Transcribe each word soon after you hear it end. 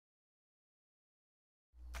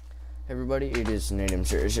Everybody, it is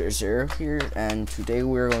Nadim000 here, and today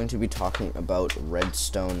we're going to be talking about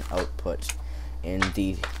redstone output in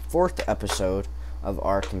the 4th episode of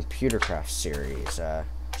our ComputerCraft series.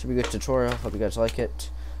 Should be a good tutorial, hope you guys like it.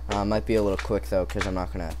 Might be a little quick though, because I'm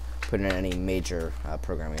not going to put in any major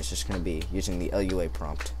programming. It's just going to be using the LUA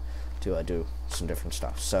prompt to do some different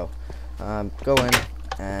stuff. So, go in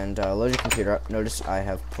and load your computer up. Notice I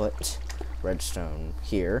have put redstone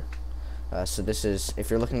here. So this is, if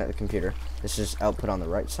you're looking at the computer, this is output on the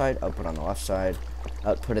right side, output on the left side,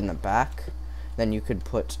 output in the back. Then you could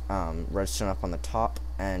put redstone up on the top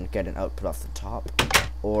and get an output off the top,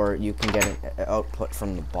 or you can get an output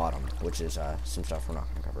from the bottom, which is some stuff we're not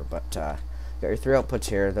going to cover. But got your 3 outputs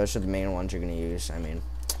here. Those are the main ones you're going to use. I mean,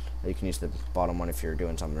 you can use the bottom one if you're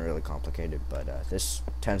doing something really complicated, but this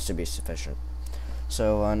tends to be sufficient.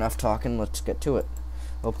 So enough talking, let's get to it.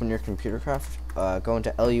 Open your ComputerCraft, go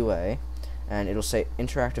into LUA, and it'll say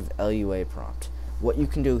interactive LUA prompt. What you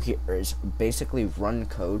can do here is basically run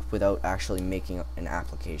code without actually making an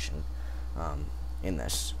application in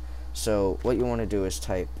this. So what you want to do is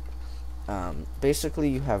type, basically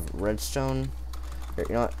you have redstone. Here,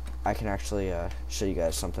 you know what, I can actually show you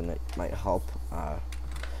guys something that might help.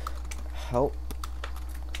 Help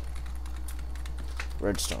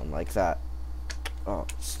redstone, like that. Oh,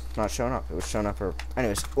 it's not showing up. It was showing up, or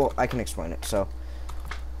anyways, well, I can explain it. So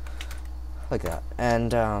like that.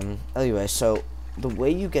 And anyway, so the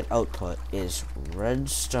way you get output is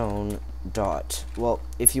redstone dot, well,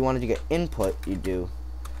 if you wanted to get input, you do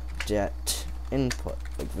get input,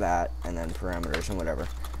 like that, and then parameters and whatever.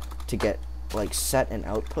 To get like set and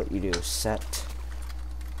output, you do set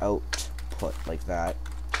output, like that.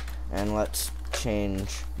 And let's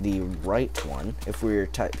change the right one. If we were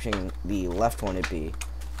typing the left one, it'd be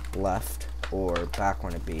left, or back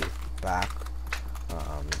one, it'd be back,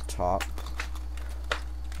 top,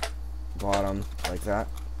 bottom, like that.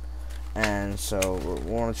 And so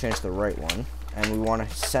we want to change the right one, and we want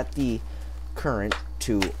to set the current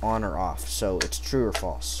to on or off, so it's true or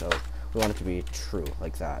false. So we want it to be true,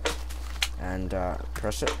 like that. And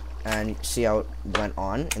press it, and see how it went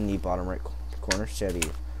on in the bottom right corner. See how the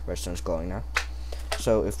redstone's glowing now.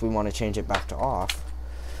 So if we want to change it back to off,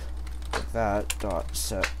 like that, dot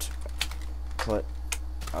set put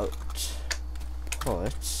output,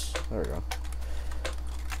 there we go,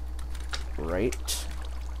 right,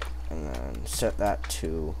 and then set that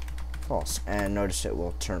to false, and notice it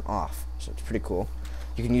will turn off. So it's pretty cool.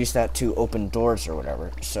 You can use that to open doors or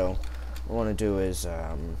whatever. So what I want to do is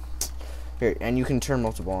here, and you can turn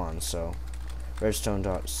multiple on. So redstone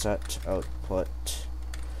dot set output,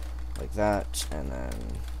 like that, and then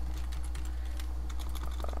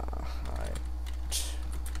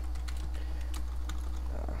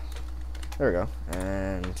there we go.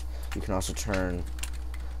 And you can also turn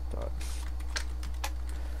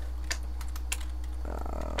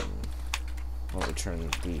let me turn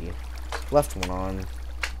the left one on,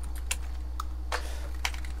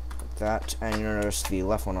 like that, and you'll notice the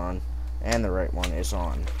left one on and the right one is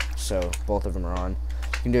on, so both of them are on.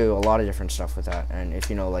 You can do a lot of different stuff with that, and if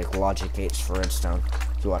you know, like, logic gates for redstone,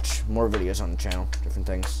 if you watch more videos on the channel, different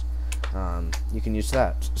things, you can use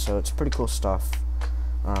that. So it's pretty cool stuff.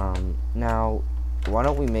 Now, why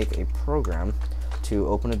don't we make a program to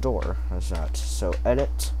open a door? How's that? So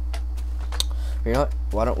edit. You know what?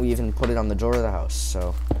 Why don't we even put it on the door of the house?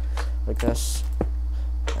 So like this,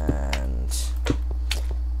 and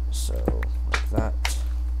so like that.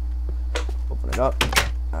 Open it up.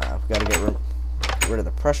 We gotta get rid of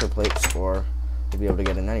the pressure plates, or we'll be able to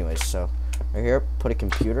get in anyways. So right here, put a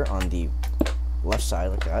computer on the left side,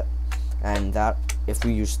 like that, and that, if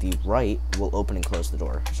we use the right, will open and close the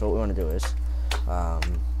door. So what we want to do is, how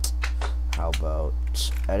about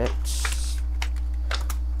edit,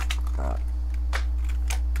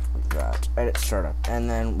 like that, edit startup, and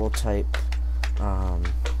then we'll type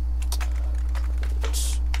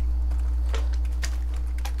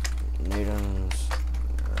Natives,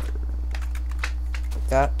 like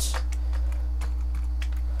that,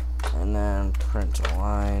 and then print a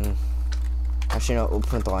line. Actually, no, we'll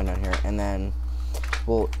print the line down here, and then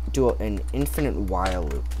we'll do an infinite while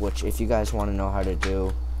loop, which, if you guys want to know how to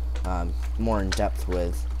do more in depth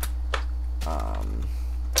with,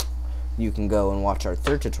 you can go and watch our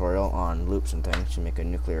 3rd tutorial on loops and things to make a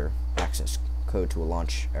nuclear access code to a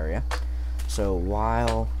launch area. So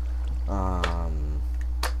while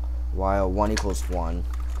 1 equals 1,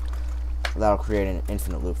 that'll create an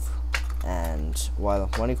infinite loop, and while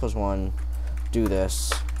 1 equals 1, do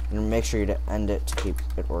this, and make sure you to end it to keep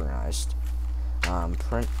it organized.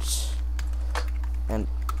 Print, and,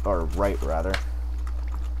 or write rather,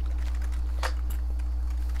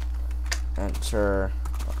 enter.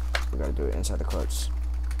 Oh, we gotta do it inside the quotes.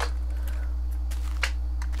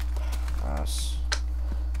 Pass,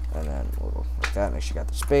 and then we'll like that. Make sure you got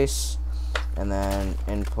the space, and then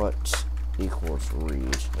input equals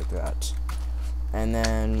read like that, and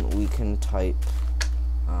then we can type.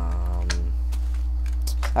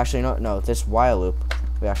 Actually, no. This while loop,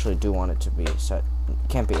 we actually do want it to be set. It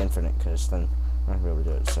can't be infinite because then we're not gonna be able to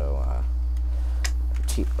do it. So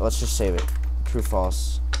let's just save it. True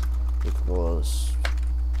false equals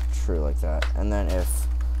true like that, and then if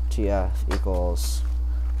tf equals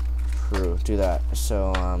true, do that.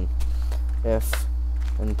 So if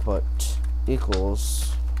input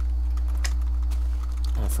equals,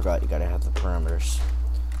 I forgot you gotta have the parameters.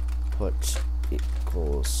 Put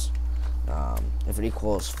equals. If it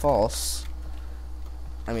equals false,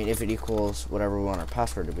 if it equals whatever we want our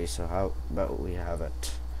password to be, so how about we have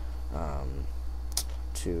it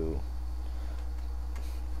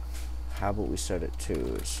how about we set it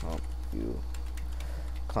to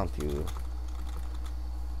compu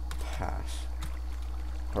pass,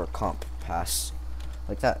 or comp pass,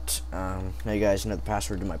 like that. Now you guys know the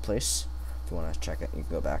password to my place. If you want to check it, you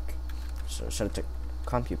can go back. So set it to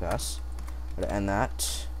compu pass, and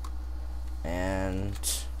that, and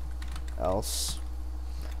else.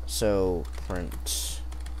 So print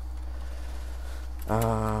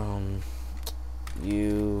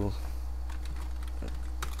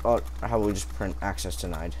how about we just print access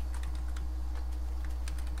denied,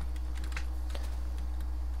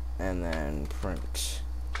 and then print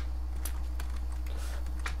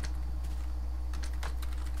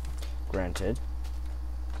granted,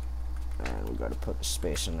 and we got to put a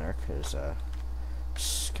space in there because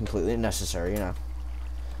it's completely necessary,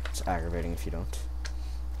 it's aggravating if you don't.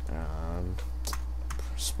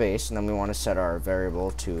 Space, and then we want to set our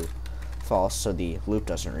variable to false so the loop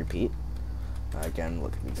doesn't repeat. Again,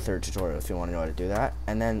 look at the third tutorial if you want to know how to do that.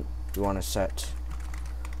 And then we want to set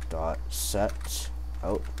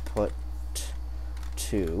output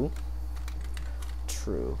to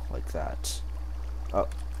true like that. Oh,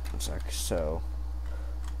 one sec. So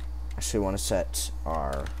actually we want to set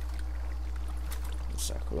our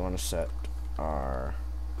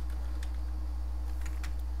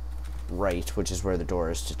right, which is where the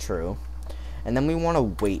door is, to true, and then we want to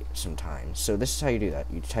wait some time. So this is how you do that.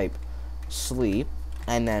 You type sleep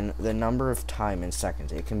and then the number of time in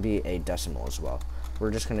seconds. It can be a decimal as well.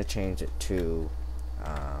 We're just going to change it to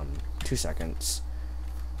 2 seconds,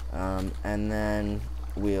 and then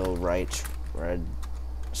we'll write red.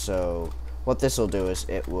 So what this will do is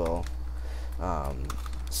it will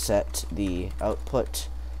set the output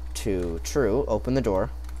to true, open the door,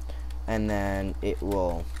 and then it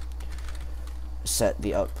will set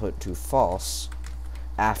the output to false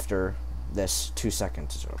after this 2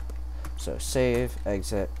 seconds is over. So save,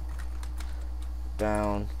 exit,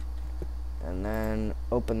 down, and then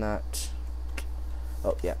open that.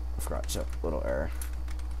 Oh yeah, I forgot, so little error.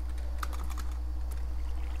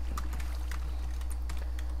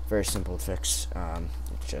 Very simple fix.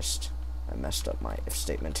 It's just I messed up my if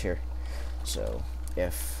statement here. So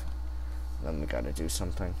if, then we gotta do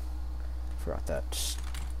something. Forgot that.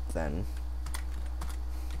 Then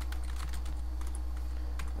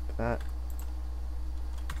like that,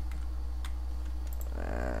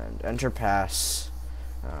 and enter pass.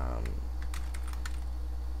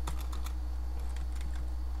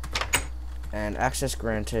 And access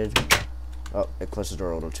granted. Oh, it closed the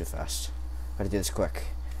door a little too fast. Gotta do this quick.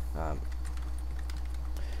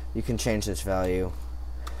 You can change this value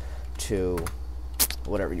to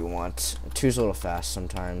whatever you want. 2's a little fast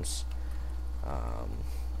sometimes.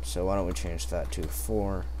 So why don't we change that to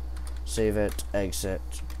 4. Save it, exit.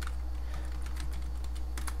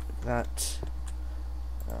 That.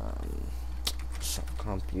 So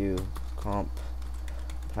comp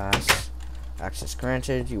pass. Access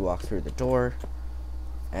granted. You walk through the door,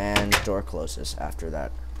 and door closes after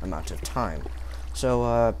that amount of time.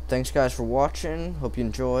 So thanks guys for watching. Hope you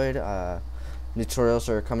enjoyed. New tutorials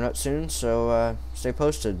are coming out soon, so stay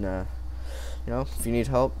posted. If you need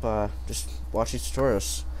help, just watch these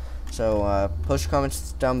tutorials. So post your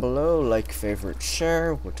comments down below, like, favorite,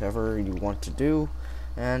 share, whatever you want to do,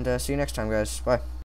 and see you next time, guys. Bye.